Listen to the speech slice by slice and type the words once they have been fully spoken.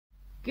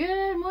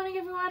Good morning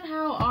everyone,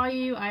 how are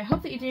you? I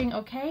hope that you're doing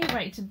okay.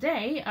 Right,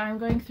 today I'm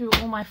going through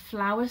all my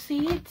flower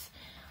seeds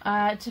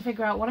to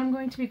figure out what I'm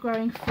going to be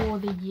growing for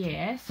the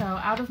year. So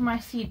out of my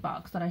seed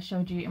box that I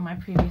showed you in my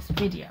previous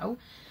video,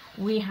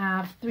 we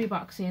have 3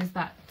 boxes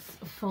that's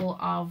full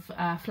of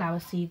flower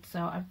seeds.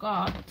 So I've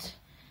got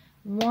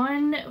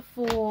one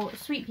for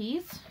sweet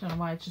peas, don't know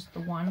why it's just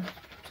the one,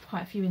 there's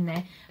quite a few in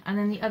there, and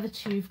then the other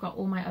 2 have got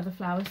all my other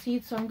flower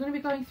seeds. So I'm going to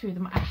be going through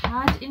them. I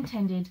had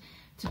intended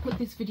to put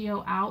this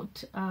video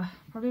out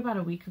probably about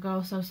a week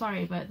ago, so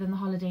sorry, but then the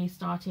holidays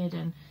started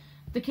and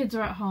the kids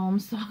are at home,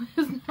 so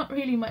there's not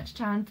really much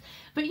chance.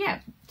 But yeah,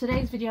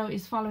 today's video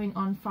is following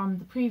on from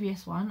the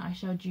previous one. I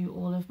showed you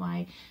all of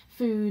my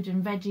food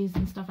and veggies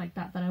and stuff like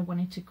that that I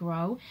wanted to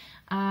grow.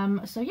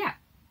 So yeah,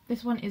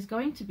 this one is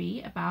going to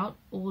be about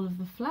all of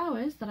the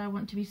flowers that I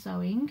want to be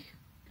sowing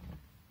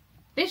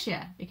this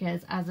year,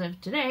 because as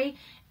of today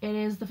it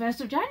is the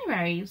 1st of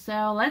January,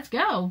 so let's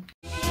go.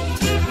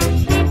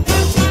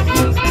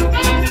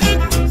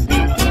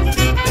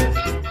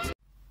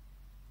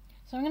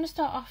 So I'm going to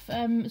start off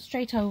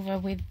straight over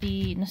with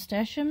the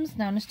nasturtiums.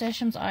 Now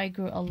nasturtiums I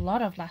grew a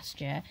lot of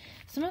last year.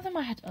 Some of them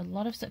I had a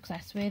lot of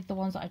success with, the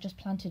ones that I just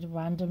planted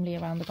randomly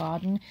around the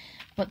garden,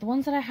 but the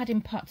ones that I had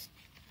in pots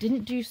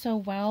didn't do so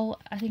well.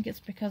 I think it's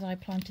because I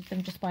planted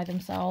them just by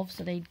themselves,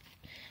 so they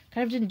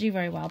kind of didn't do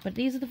very well. But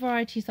these are the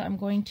varieties that I'm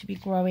going to be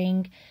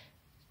growing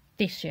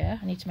this year.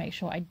 I need to make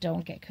sure I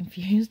don't get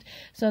confused.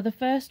 So the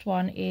first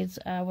one is,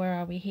 where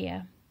are we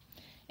here?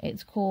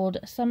 It's called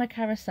Summer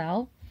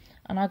Carousel.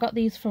 And I got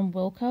these from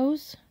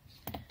Wilko's.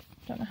 I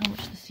don't know how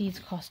much the seeds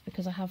cost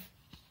because I have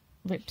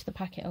ripped the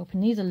packet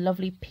open. These are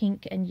lovely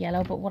pink and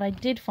yellow, but what I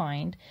did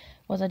find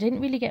was I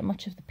didn't really get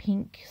much of the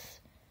pinks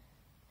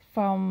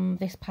from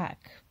this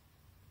pack.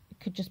 It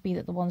could just be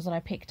that the ones that I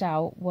picked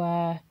out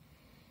were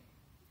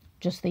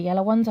just the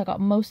yellow ones. I got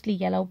mostly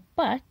yellow,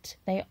 but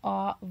they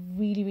are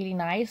really, really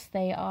nice.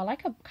 They are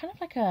like a kind of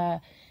like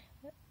a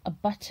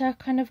butter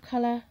kind of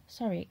colour.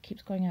 Sorry, it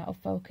keeps going out of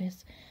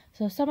focus.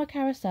 So Summer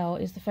Carousel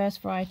is the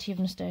first variety of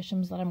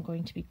nasturtiums that I'm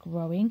going to be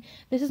growing.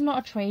 This is not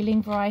a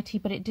trailing variety,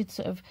 but it did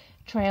sort of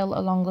trail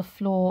along the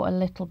floor a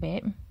little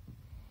bit.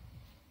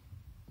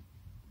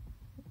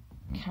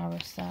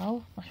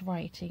 Carousel. My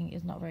writing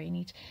is not very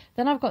neat.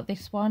 Then I've got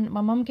this one.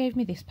 My mum gave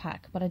me this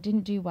pack, but I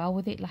didn't do well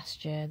with it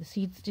last year. The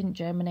seeds didn't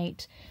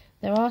germinate.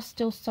 There are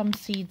still some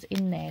seeds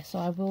in there, so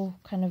I will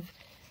kind of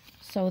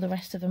sow the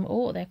rest of them.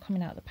 Oh, they're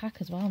coming out of the pack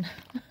as well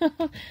now.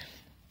 Let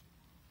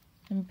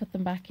me put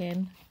them back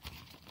in.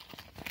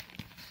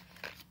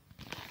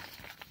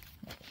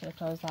 Should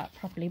close that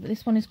properly. But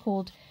this one is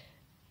called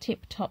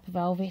Tip Top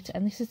Velvet,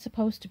 and this is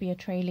supposed to be a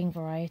trailing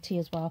variety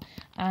as well,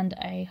 and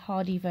a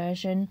hardy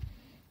version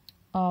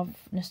of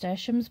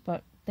nasturtiums,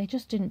 but they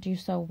just didn't do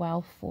so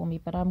well for me.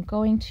 But I'm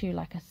going to,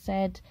 like I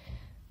said,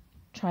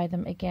 try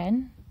them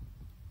again.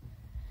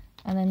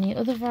 And then the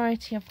other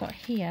variety I've got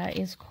here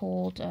is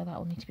called, that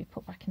will need to be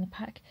put back in the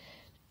pack,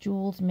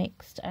 Jewels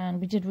Mixed,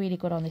 and we did really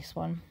good on this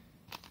one.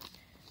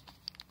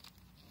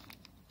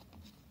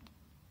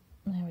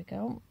 There we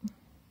go.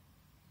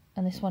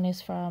 And this one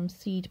is from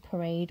Seed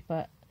Parade,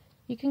 but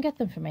you can get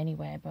them from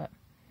anywhere, but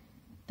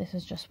this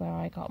is just where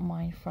I got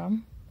mine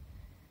from.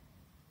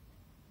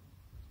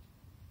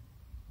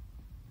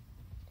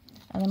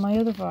 And then my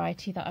other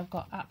variety that I've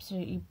got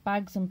absolutely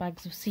bags and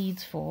bags of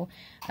seeds for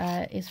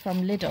is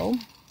from Lidl.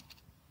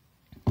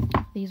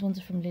 These ones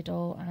are from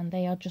Lidl, and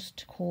they are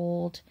just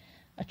called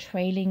a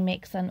trailing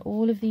mix, and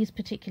all of these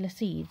particular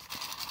seeds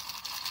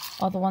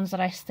are the ones that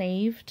I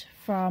saved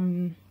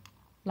from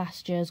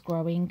last year's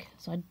growing.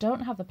 So I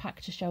don't have the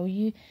pack to show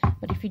you,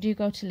 but if you do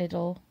go to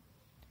Lidl,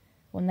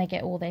 when they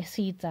get all their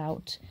seeds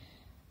out,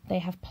 they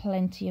have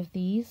plenty of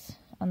these.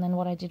 And then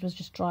what I did was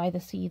just dry the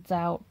seeds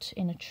out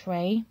in a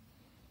tray,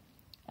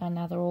 and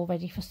now they're all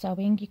ready for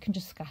sowing. You can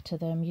just scatter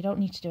them. You don't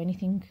need to do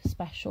anything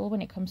special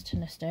when it comes to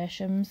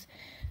nasturtiums.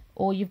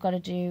 All you've got to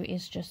do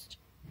is just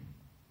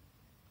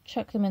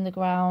chuck them in the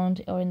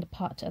ground or in the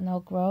pot and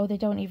they'll grow. They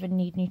don't even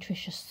need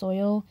nutritious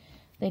soil.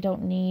 They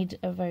don't need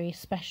a very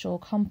special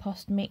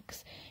compost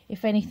mix.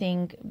 If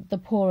anything, the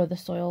poorer the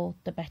soil,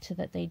 the better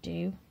that they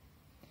do.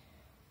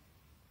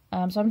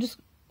 So I'm just,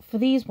 for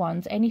these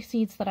ones, any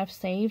seeds that I've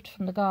saved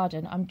from the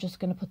garden, I'm just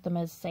going to put them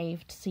as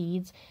saved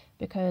seeds,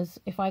 because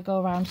if I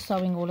go around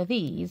sowing all of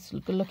these,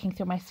 looking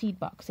through my seed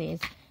boxes,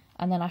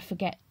 and then I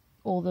forget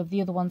all of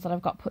the other ones that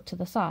I've got put to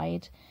the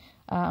side,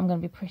 I'm going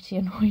to be pretty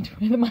annoyed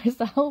with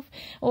myself.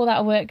 All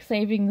that work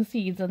saving the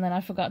seeds and then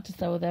I forgot to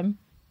sow them.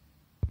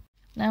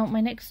 Now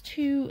my next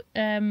 2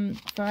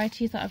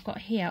 varieties that I've got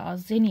here are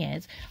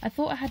zinnias. I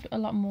thought I had a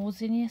lot more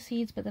zinnia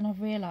seeds, but then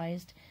I've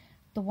realised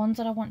the ones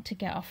that I want to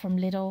get are from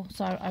Lidl,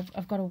 so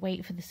I've got to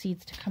wait for the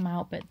seeds to come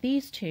out. But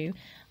these 2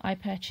 I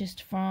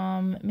purchased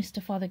from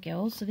Mr.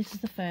 Fothergill's, so this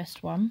is the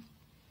first one.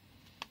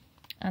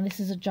 And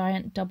this is a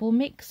giant double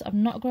mix. I've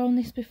not grown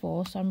this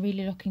before, so I'm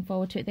really looking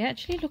forward to it. They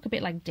actually look a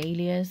bit like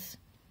dahlias.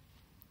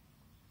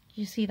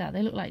 You see that?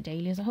 They look like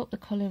dahlias. I hope the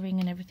colouring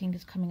and everything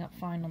is coming up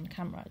fine on the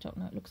camera. I don't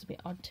know, it looks a bit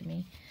odd to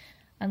me.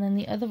 And then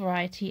the other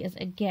variety is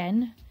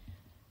again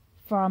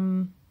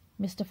from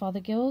Mr.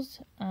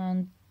 Fothergill's,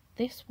 and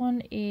this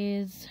one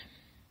is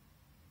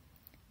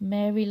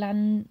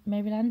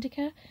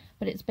Marylandica,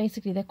 but it's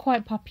basically, they're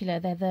quite popular.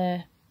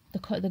 They're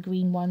the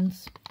green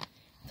ones.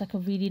 It's like a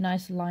really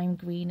nice lime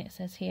green, it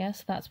says here,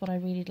 so that's what I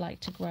really like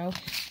to grow.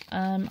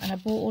 And I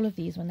bought all of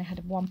these when they had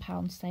a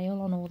 £1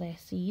 sale on all their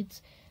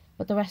seeds,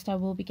 but the rest I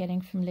will be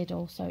getting from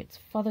Lidl. So it's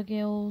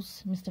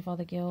Fothergill's, Mr.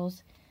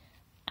 Fothergill's,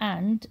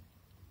 and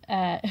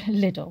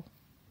Lidl.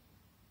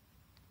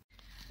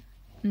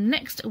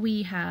 Next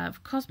we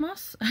have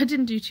Cosmos. I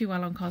didn't do too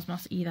well on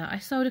Cosmos either. I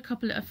sowed a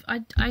couple of,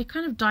 I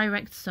kind of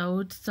direct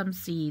sowed some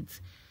seeds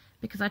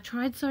because I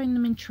tried sowing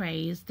them in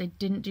trays. They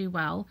didn't do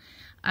well,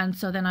 and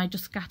so then I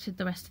just scattered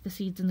the rest of the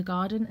seeds in the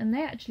garden, and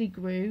they actually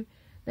grew.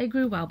 They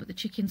grew well, but the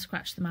chickens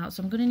scratched them out,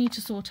 so I'm going to need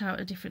to sort out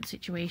a different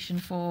situation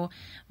for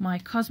my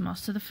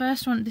Cosmos. So the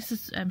first one, this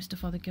is Mr.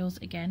 Fothergill's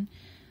again.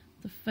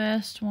 The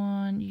first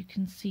one you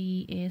can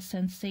see is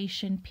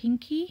Sensation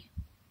Pinky.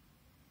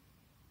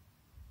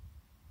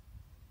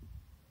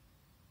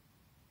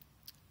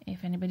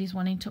 If anybody's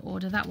wanting to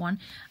order that one.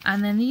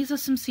 And then these are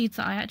some seeds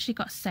that I actually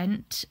got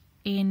sent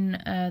in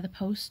the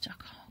post. I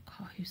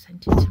can't, who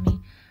sent it to me?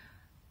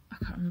 I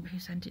can't remember who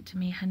sent it to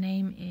me. Her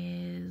name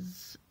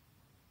is,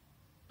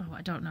 oh,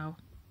 I don't know.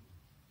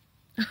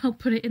 I'll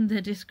put it in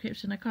the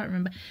description. I can't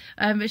remember.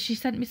 But she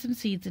sent me some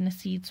seeds in a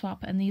seed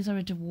swap, and these are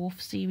a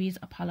Dwarf Series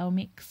Apollo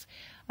mix.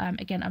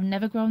 Again, I've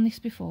never grown this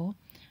before,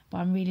 but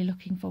I'm really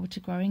looking forward to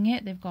growing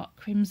it. They've got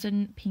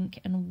crimson, pink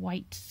and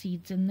white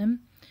seeds in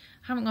them.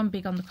 I haven't gone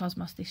big on the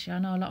Cosmos this year. I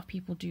know a lot of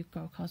people do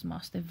grow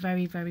Cosmos. They're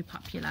very, very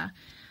popular.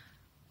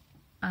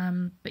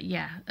 But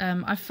yeah,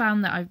 I've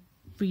found that I've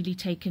really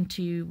taken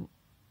to,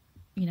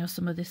 you know,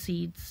 some of the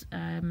seeds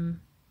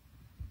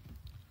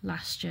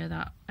last year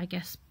that I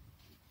guess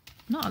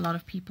not a lot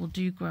of people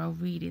do grow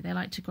really. They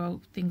like to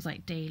grow things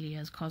like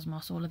dahlias,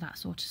 Cosmos, all of that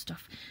sort of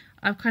stuff.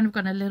 I've kind of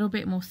gone a little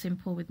bit more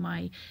simple with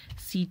my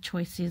seed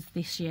choices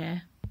this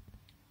year.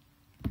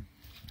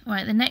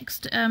 Alright, the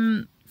next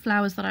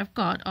flowers that I've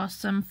got are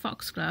some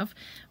foxglove,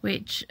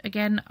 which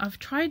again I've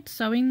tried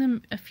sowing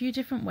them a few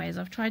different ways.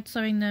 I've tried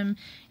sowing them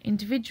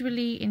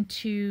individually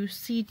into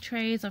seed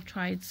trays. I've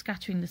tried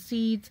scattering the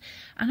seeds,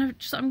 and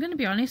I'm going to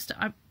be honest,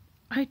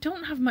 I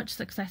don't have much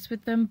success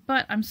with them,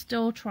 but I'm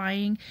still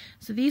trying.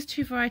 So these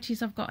two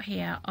varieties I've got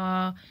here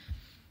are,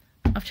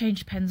 I've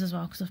changed pens as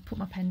well because I've put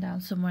my pen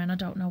down somewhere and I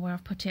don't know where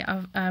I've put it.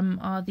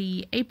 Are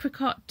the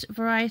apricot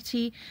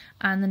variety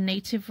and the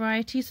native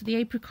variety. So the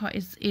apricot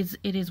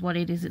is what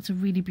it is. It's a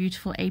really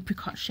beautiful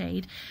apricot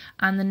shade,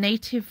 and the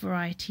native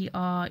variety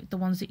are the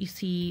ones that you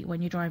see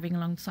when you're driving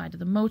along the side of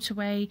the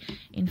motorway,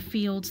 in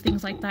fields,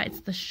 things like that.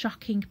 It's the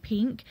shocking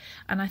pink,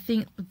 and I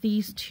think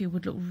these two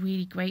would look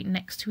really great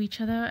next to each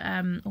other,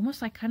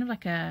 almost like kind of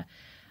like a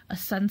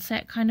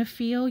sunset kind of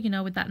feel, you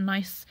know, with that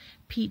nice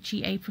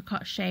peachy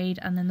apricot shade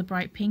and then the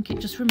bright pink. It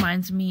just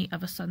reminds me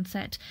of a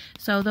sunset.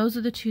 So those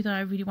are the two that I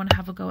really want to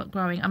have a go at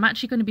growing. I'm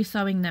actually going to be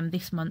sowing them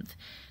this month.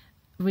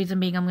 Reason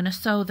being, I'm going to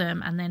sow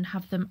them and then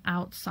have them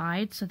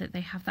outside so that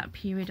they have that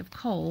period of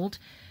cold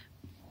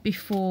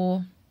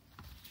before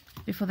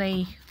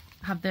they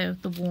have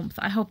the warmth.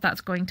 I hope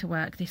that's going to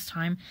work this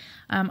time.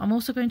 I'm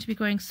also going to be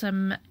growing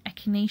some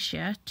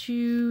echinacea,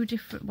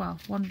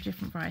 one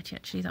different variety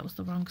actually. That was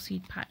the wrong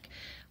seed pack,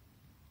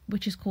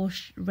 which is called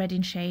Red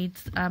in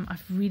Shades.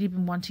 I've really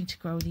been wanting to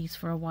grow these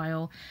for a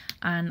while,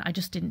 and I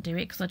just didn't do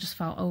it because I just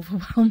felt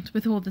overwhelmed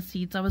with all the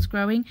seeds I was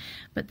growing.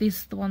 But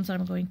these are the ones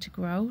I'm going to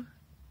grow,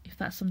 if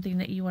that's something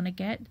that you want to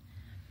get.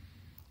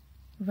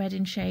 Red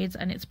in Shades,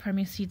 and it's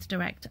Premier Seeds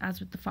Direct, as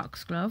with the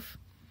foxglove.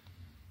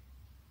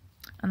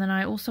 And then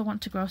I also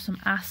want to grow some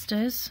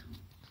asters,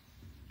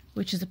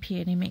 which is a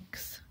peony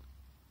mix.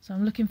 So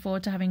I'm looking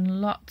forward to having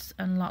lots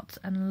and lots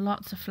and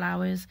lots of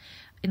flowers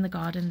in the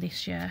garden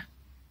this year.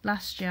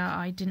 Last year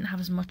I didn't have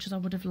as much as I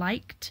would have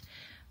liked.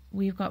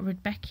 We've got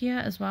Rudbeckia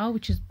as well,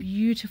 which is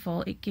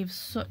beautiful. It gives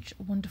such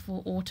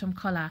wonderful autumn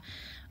colour.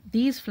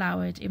 These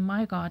flowered in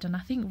my garden,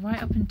 I think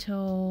right up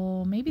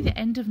until maybe the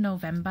end of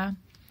November.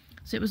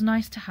 So it was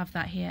nice to have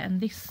that here.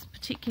 And this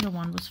particular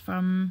one was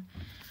from,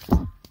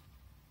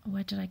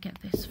 where did I get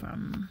this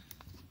from?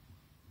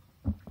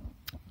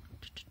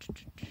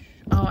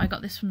 Oh, I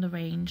got this from the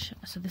range.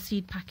 So the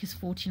seed pack is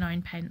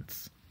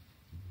 49p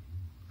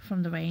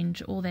from the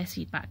range. All their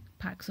seed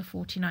packs are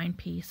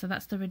 49p. So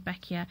that's the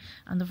Rudbeckia,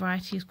 and the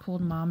variety is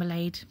called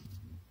Marmalade.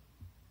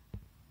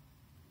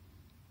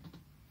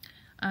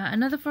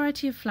 Another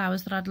variety of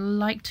flowers that I'd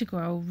like to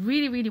grow,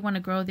 really want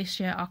to grow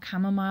this year, are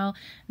chamomile.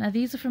 Now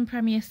these are from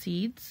Premier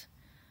Seeds,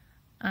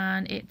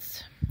 and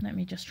it's, let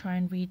me just try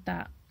and read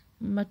that,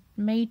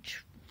 Matricaria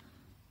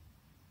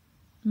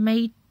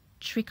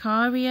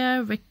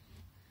requita?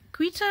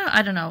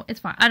 I don't know, it's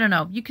fine, I don't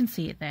know, you can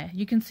see it there,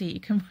 you can see it, you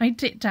can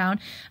write it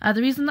down.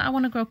 The reason that I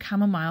want to grow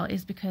chamomile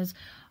is because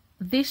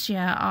this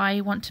year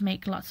I want to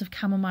make lots of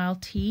chamomile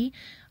tea.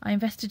 I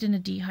invested in a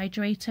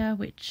dehydrator,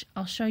 which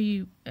I'll show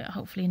you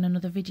hopefully in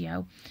another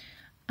video,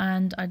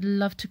 and I'd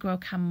love to grow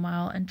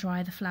chamomile and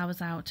dry the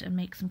flowers out and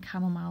make some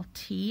chamomile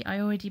tea. I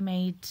already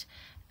made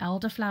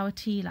elderflower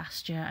tea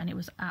last year and it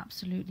was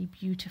absolutely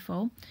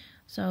beautiful.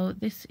 So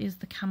this is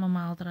the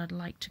chamomile that I'd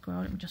like to grow.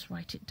 Let me just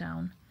write it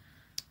down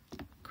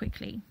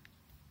quickly.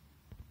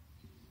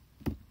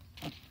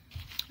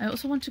 I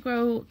also want to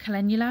grow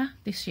calendula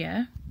this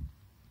year.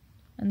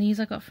 And these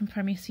I got from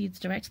Premier Seeds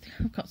Direct.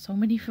 I've got so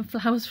many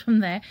flowers from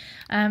there.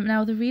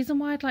 Now the reason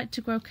why I'd like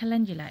to grow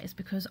calendula is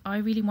because I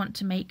really want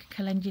to make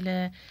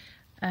calendula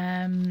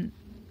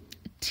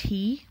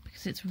tea,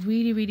 because it's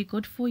really, really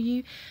good for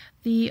you.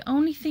 The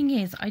only thing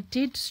is I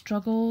did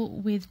struggle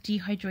with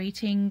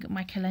dehydrating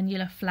my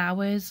calendula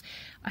flowers.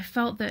 I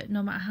felt that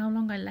no matter how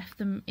long I left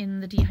them in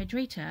the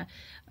dehydrator,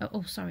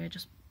 oh sorry, I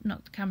just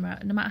knocked the camera,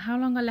 no matter how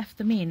long I left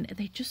them in,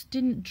 they just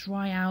didn't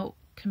dry out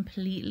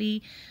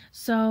completely.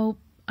 So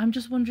I'm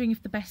just wondering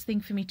if the best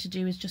thing for me to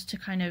do is just to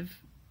kind of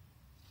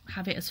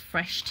have it as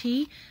fresh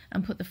tea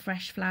and put the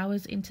fresh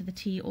flowers into the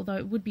tea, although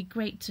it would be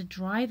great to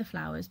dry the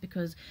flowers,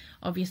 because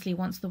obviously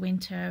once the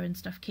winter and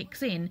stuff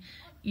kicks in,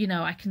 you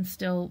know, I can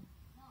still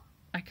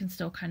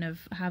kind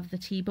of have the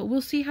tea, but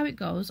we'll see how it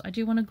goes. I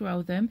do want to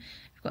grow them.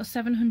 I've got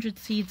 700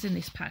 seeds in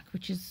this pack,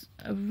 which is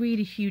a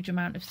really huge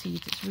amount of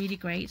seeds. It's really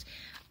great.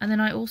 And then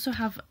I also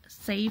have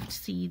saved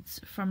seeds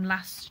from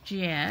last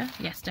year.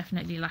 Yes,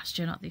 definitely last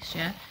year, not this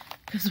year,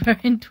 because we're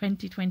in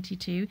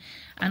 2022.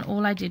 And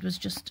all I did was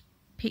just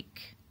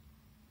pick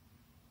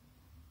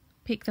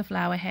the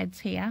flower heads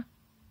here.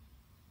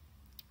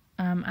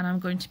 And I'm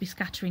going to be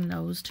scattering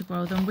those to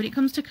grow them. When it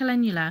comes to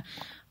calendula,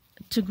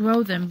 to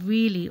grow them,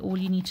 really all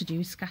you need to do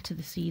is scatter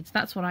the seeds.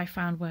 That's what I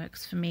found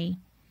works for me.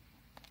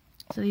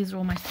 So these are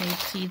all my saved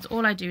seeds.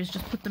 All I do is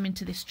just put them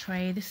into this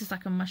tray. This is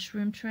like a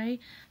mushroom tray.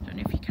 I don't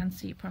know if you can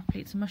see it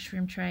properly. It's a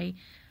mushroom tray.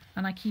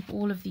 And I keep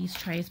all of these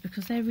trays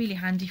because they're really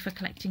handy for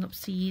collecting up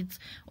seeds,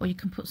 or you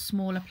can put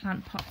smaller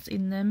plant pots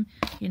in them,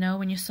 you know,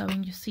 when you're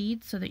sowing your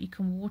seeds, so that you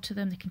can water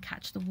them. They can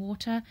catch the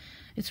water.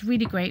 It's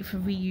really great for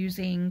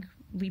reusing,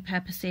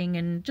 repurposing,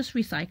 and just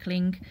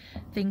recycling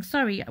things.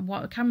 Sorry,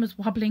 what camera's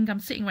wobbling. I'm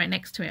sitting right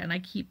next to it and I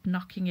keep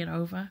knocking it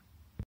over.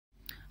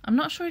 I'm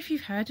not sure if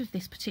you've heard of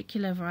this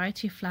particular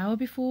variety of flower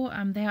before.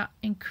 They are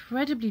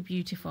incredibly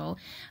beautiful.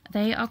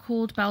 They are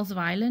called Bells of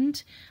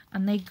Ireland,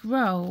 and they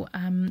grow,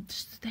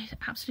 they're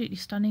absolutely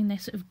stunning. They're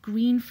sort of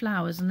green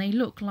flowers and they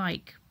look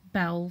like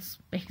bells,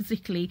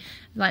 basically,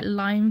 like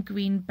lime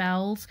green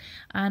bells.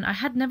 And I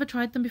had never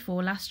tried them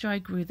before. Last year I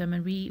grew them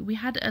and we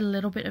had a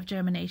little bit of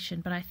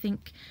germination, but I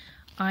think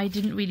I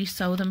didn't really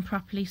sow them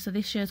properly, so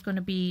this year is going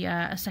to be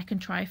a second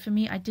try for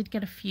me. I did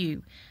get a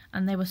few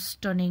and they were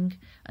stunning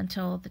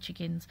until the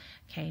chickens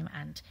came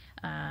and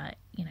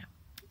you know,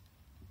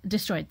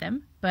 destroyed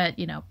them. But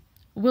you know,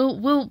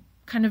 we'll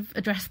kind of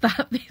address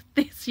that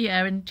this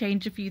year and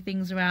change a few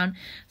things around.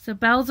 So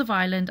Bells of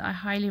Ireland I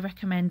highly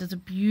recommend as a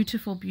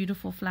beautiful,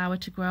 beautiful flower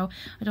to grow.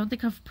 I don't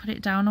think I've put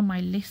it down on my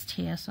list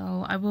here,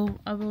 so I will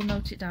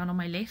note it down on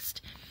my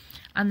list.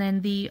 And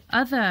then the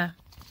other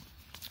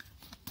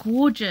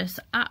gorgeous,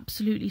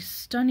 absolutely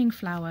stunning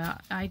flower,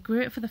 I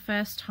grew it for the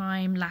first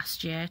time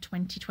last year,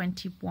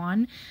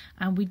 2021,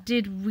 and we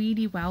did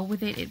really well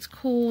with it. It's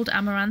called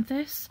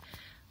Amaranthus.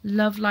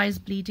 Love Lies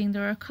Bleeding.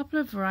 There are a couple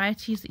of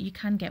varieties that you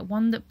can get,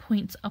 one that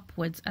points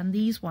upwards, and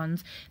these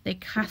ones, they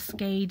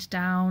cascade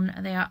down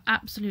and they are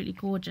absolutely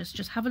gorgeous.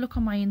 Just have a look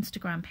on my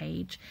Instagram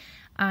page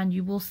and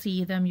you will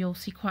see them. You'll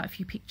see quite a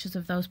few pictures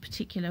of those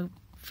particular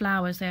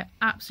flowers. They're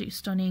absolutely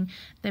stunning.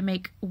 They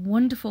make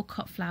wonderful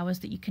cut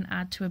flowers that you can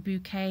add to a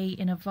bouquet,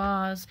 in a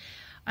vase.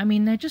 I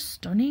mean, they're just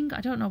stunning.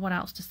 I don't know what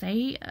else to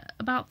say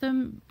about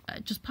them.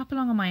 Just pop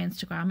along on my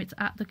Instagram. It's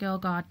at The Girl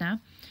Gardener,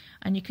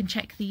 and you can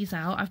check these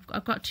out.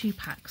 I've got 2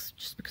 packs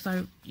just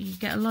because you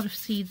get a lot of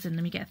seeds in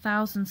them. You get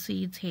 1,000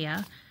 seeds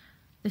here.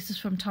 This is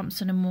from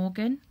Thompson &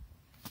 Morgan.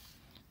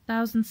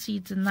 1,000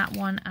 seeds in that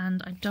one,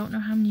 and I don't know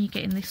how many you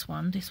get in this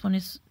one. This one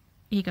is,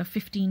 here you go,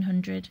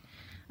 1,500.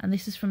 And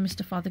this is from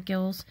Mr.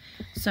 Fothergill's.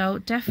 So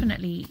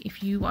definitely,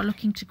 if you are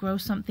looking to grow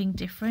something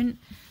different,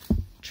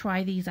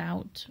 try these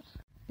out.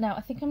 Now,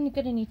 I think I'm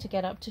going to need to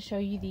get up to show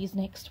you these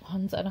next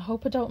ones, and I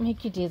hope I don't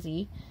make you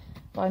dizzy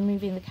by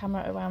moving the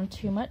camera around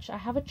too much. I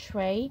have a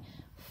tray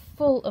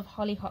full of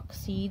hollyhock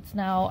seeds.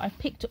 Now, I've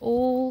picked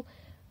all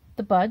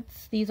the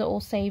buds. These are all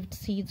saved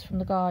seeds from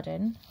the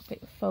garden. Hope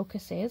it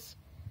focuses.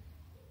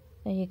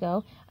 There you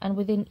go. And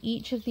within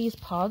each of these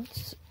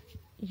pods,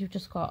 you've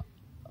just got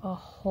a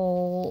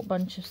whole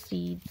bunch of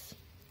seeds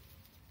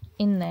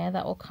in there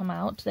that will come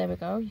out. There we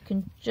go. You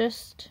can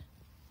just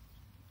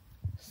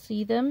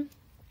see them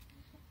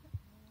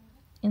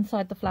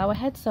inside the flower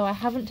heads. So I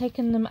haven't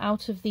taken them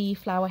out of the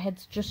flower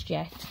heads just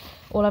yet.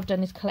 All I've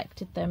done is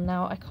collected them.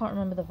 Now, I can't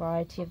remember the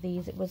variety of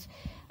these. It was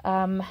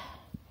I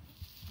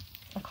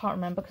can't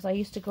remember, because I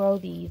used to grow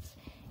these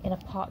in a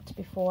pot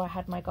before I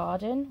had my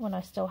garden, when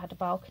I still had a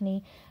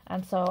balcony,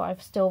 and so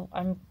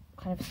I'm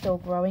kind of still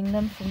growing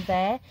them from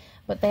there.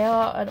 But they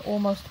are an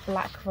almost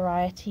black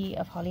variety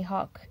of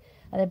hollyhock.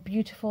 They're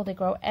beautiful, they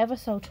grow ever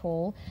so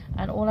tall,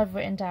 and all I've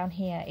written down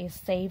here is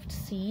saved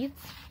seeds.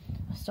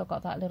 I've still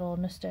got that little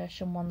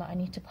nasturtium one that I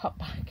need to pop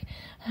back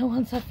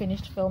once I've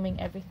finished filming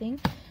everything.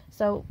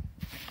 So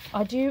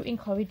I do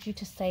encourage you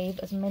to save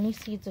as many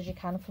seeds as you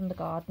can from the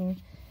garden,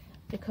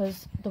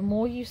 because the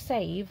more you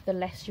save, the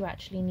less you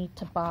actually need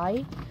to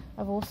buy.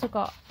 I've also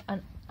got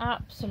an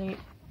absolute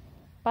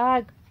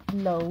bag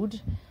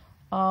load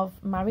of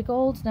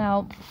marigolds.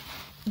 Now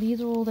these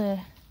are all the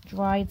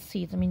dried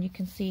seeds. I mean, you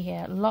can see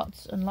here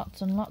lots and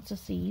lots and lots of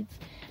seeds,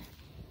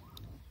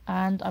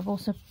 and I've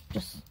also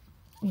just,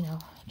 you know,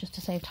 just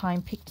to save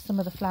time, picked some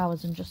of the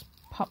flowers and just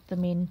popped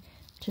them in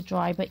to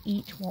dry. But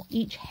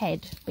each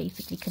head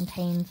basically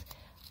contains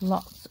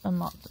lots and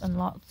lots and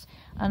lots,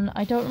 and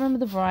I don't remember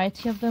the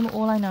variety of them.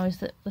 All I know is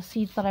that the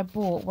seeds that I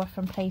bought were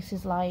from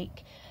places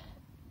like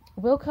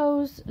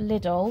Wilko's,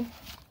 Lidl.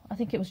 I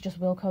think it was just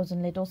Wilko's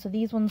and Lidl. So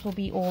these ones will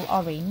be all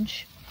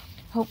orange,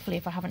 hopefully,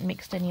 if I haven't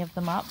mixed any of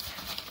them up.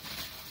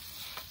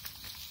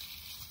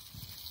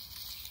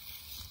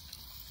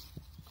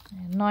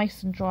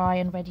 Nice and dry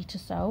and ready to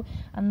sow.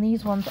 And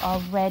these ones are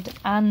red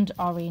and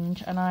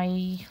orange, and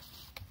I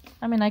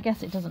mean, I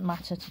guess it doesn't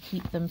matter to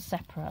keep them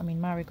separate. I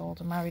mean,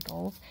 marigolds are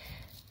marigolds.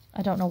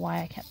 I don't know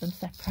why I kept them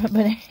separate,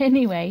 but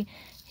anyway,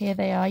 here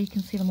they are. You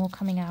can see them all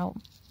coming out.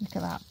 Look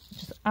at that,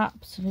 just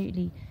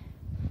absolutely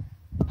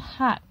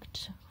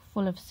packed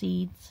full of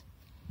seeds.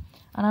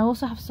 And I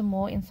also have some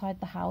more inside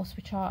the house,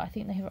 which are, I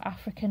think they have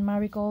African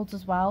marigolds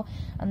as well,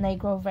 and they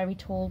grow very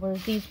tall,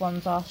 whereas these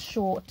ones are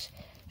short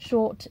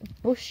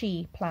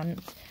bushy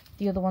plants.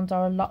 The other ones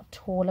are a lot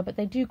taller, but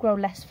they do grow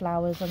less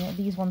flowers, and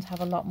these ones have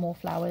a lot more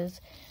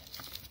flowers.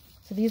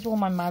 So these are all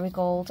my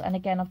marigolds, and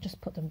again, I've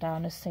just put them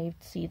down as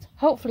saved seeds.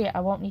 Hopefully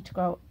I won't need to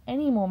grow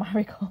any more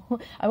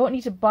marigolds. I won't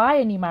need to buy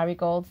any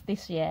marigolds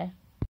this year.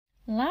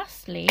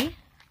 Lastly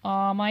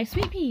are my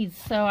sweet peas.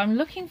 So I'm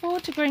looking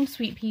forward to growing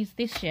sweet peas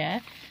this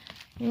year.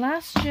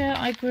 Last year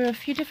I grew a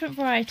few different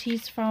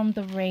varieties from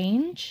the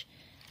range.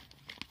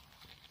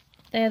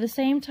 They're the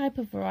same type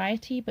of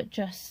variety, but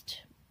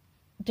just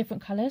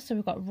different colours. So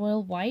we've got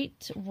royal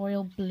white,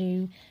 royal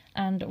blue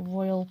and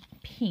royal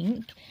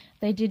pink.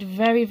 They did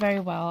very, very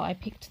well. I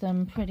picked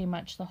them pretty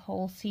much the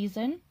whole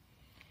season.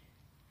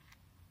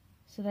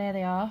 So there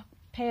they are.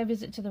 Pay a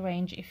visit to the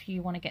range if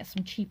you want to get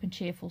some cheap and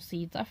cheerful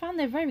seeds. I found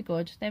they're very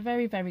good. They're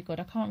very, very good.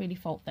 I can't really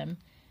fault them.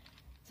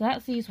 So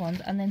that's these ones,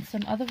 and then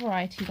some other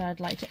variety that I'd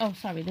like to... Oh,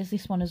 sorry, there's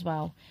this one as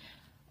well,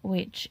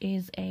 which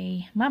is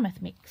a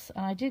mammoth mix.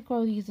 And I did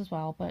grow these as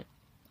well, but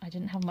I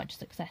didn't have much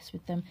success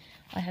with them.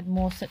 I had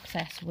more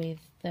success with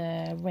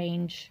the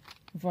range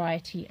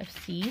variety of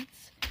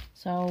seeds.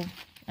 So,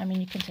 I mean,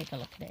 you can take a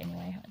look at it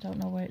anyway. I don't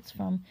know where it's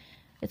from.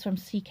 It's from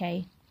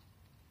CK.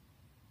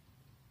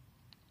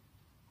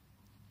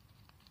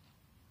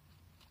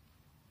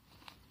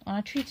 And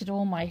I treated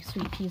all my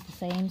sweet peas the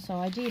same, so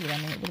ideally, I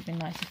mean, it would have been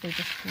nice if they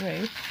just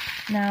grew.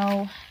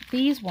 Now,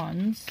 these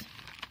ones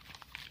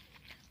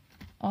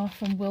are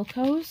from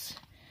Wilko's,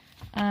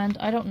 and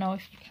I don't know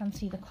if you can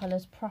see the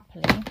colours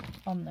properly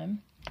on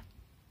them,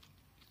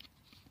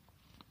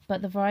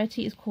 but the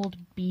variety is called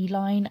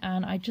Beeline,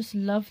 and I just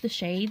love the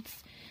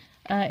shades.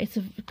 It's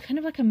a kind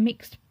of like a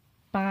mixed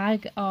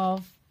bag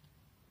of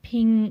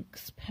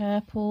pinks,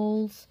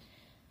 purples,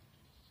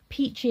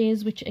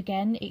 peaches, which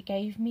again, it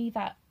gave me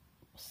that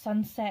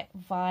sunset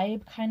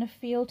vibe kind of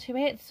feel to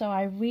it. So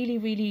I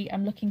really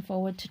am looking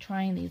forward to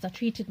trying these. I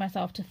treated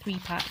myself to 3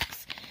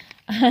 packs,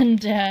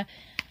 and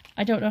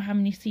I don't know how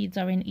many seeds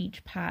are in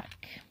each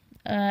pack.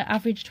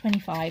 Average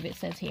 25 it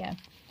says here.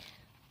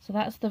 So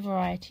that's the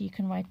variety. You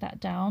can write that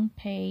down.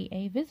 Pay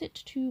a visit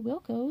to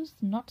Wilko's,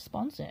 not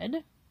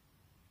sponsored.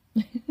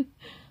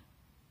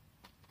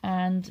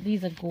 And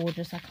these are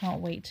gorgeous. I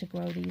can't wait to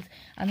grow these.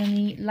 And then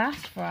the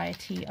last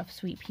variety of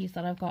sweet peas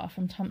that I've got are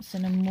from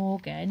Thompson and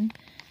Morgan,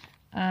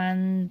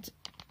 and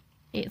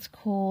it's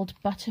called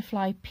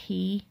Butterfly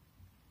Pea.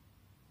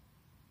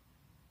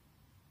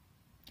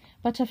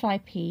 Butterfly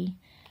Pea,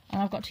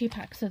 and I've got 2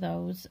 packs of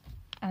those,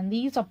 and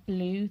these are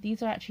blue.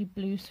 These are actually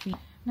blue sweet.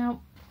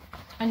 Now,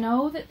 I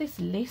know that this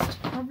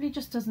list probably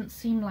just doesn't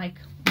seem like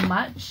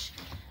much.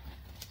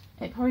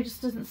 It probably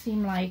just doesn't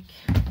seem like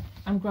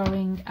I'm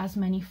growing as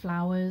many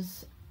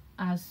flowers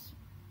as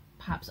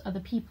perhaps other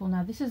people.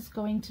 Now, this is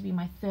going to be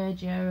my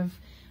 3rd year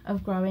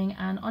of growing,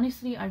 and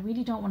honestly, I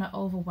really don't want to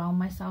overwhelm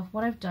myself.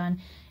 What I've done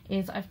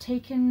is I've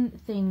taken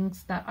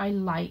things that I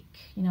like.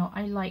 You know,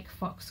 I like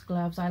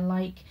foxgloves, I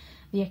like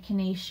the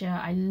echinacea,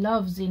 I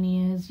love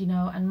zinnias, you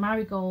know, and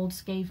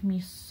marigolds gave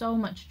me so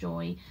much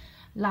joy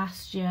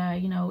last year.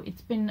 You know,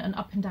 it's been an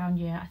up and down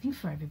year, I think,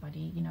 for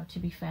everybody, you know, to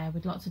be fair,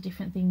 with lots of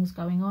different things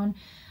going on.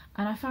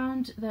 And I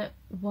found that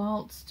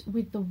whilst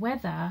with the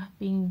weather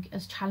being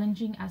as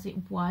challenging as it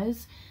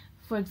was,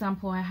 for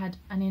example, I had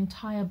an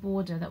entire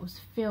border that was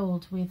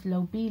filled with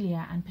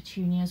lobelia and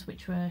petunias,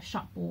 which were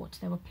shop bought.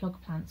 They were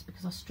plug plants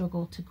because I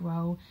struggled to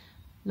grow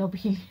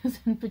lobelias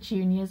and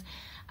petunias.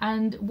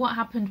 And what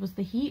happened was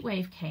the heat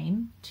wave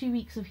came, 2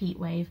 weeks of heat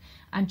wave,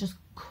 and just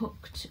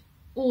cooked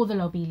all the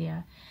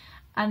lobelia.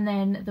 And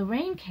then the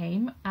rain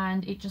came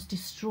and it just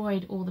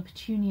destroyed all the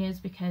petunias,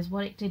 because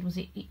what it did was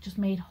it just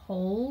made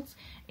holes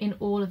in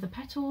all of the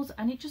petals,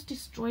 and it just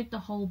destroyed the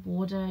whole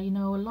border. You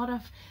know, a lot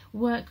of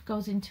work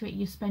goes into it,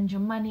 you spend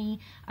your money,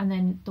 and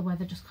then the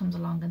weather just comes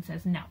along and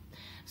says no.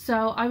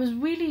 So I was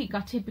really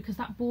gutted, because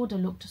that border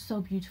looked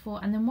so beautiful.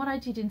 And then what I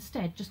did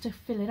instead, just to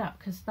fill it up,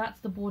 because that's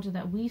the border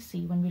that we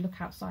see when we look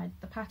outside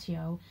the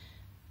patio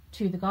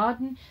to the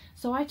garden.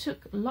 So I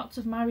took lots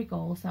of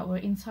marigolds that were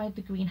inside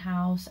the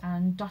greenhouse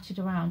and dotted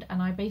around,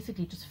 and I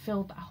basically just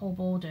filled that whole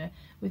border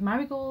with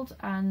marigolds,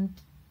 and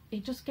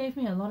it just gave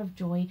me a lot of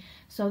joy.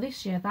 So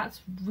this year, that's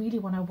really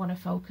what I want to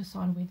focus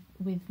on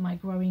with my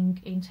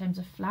growing in terms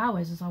of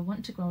flowers, is I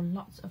want to grow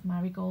lots of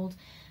marigolds.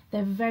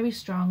 They're very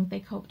strong, they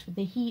coped with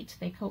the heat,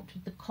 they coped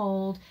with the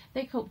cold,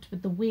 they coped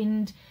with the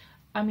wind.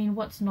 I mean,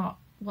 what's not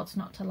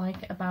to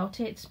like about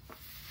it?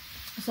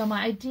 So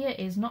my idea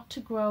is not to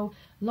grow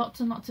lots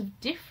and lots of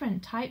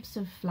different types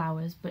of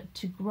flowers, but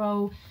to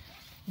grow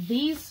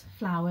these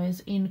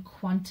flowers in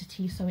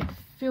quantity, so it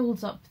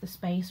fills up the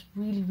space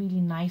really, really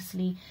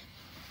nicely.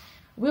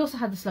 We also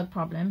had the slug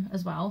problem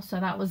as well, so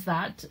that was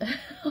that.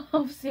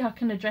 Obviously I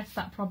can address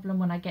that problem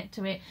when I get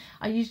to it.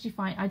 I usually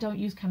find I don't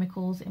use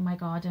chemicals in my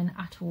garden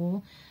at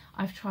all.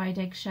 I've tried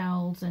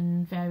eggshells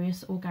and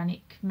various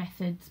organic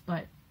methods,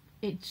 but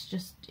it's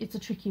a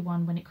tricky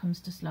one when it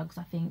comes to slugs,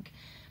 I think.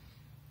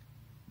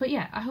 But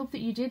yeah, I hope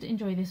that you did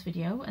enjoy this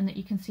video, and that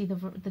you can see the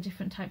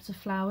different types of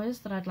flowers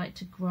that I'd like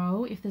to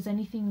grow. If there's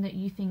anything that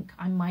you think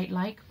I might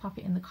like, pop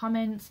it in the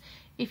comments.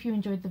 If you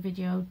enjoyed the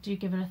video, do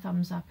give it a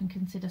thumbs up and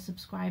consider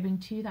subscribing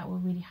too. That will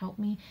really help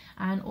me.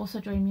 And also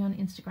join me on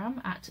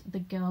Instagram at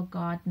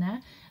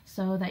 @thegirlgardener,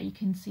 so that you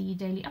can see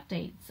daily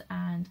updates.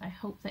 And I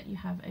hope that you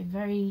have a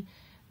very,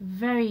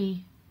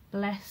 very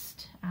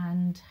blessed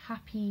and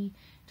happy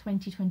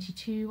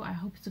 2022. I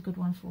hope it's a good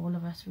one for all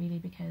of us, really,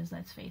 because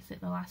let's face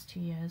it, the last 2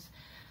 years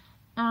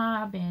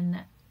have been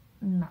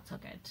not so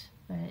good.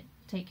 But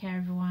take care,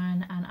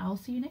 everyone, and I'll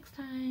see you next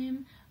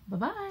time. Bye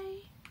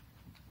bye.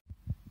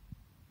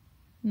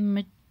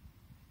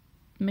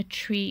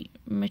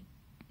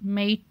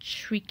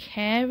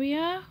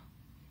 Matricaria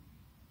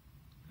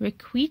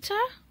Requita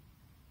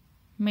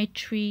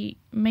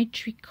Matricaria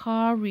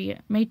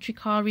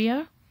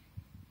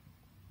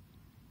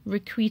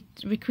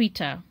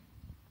Requita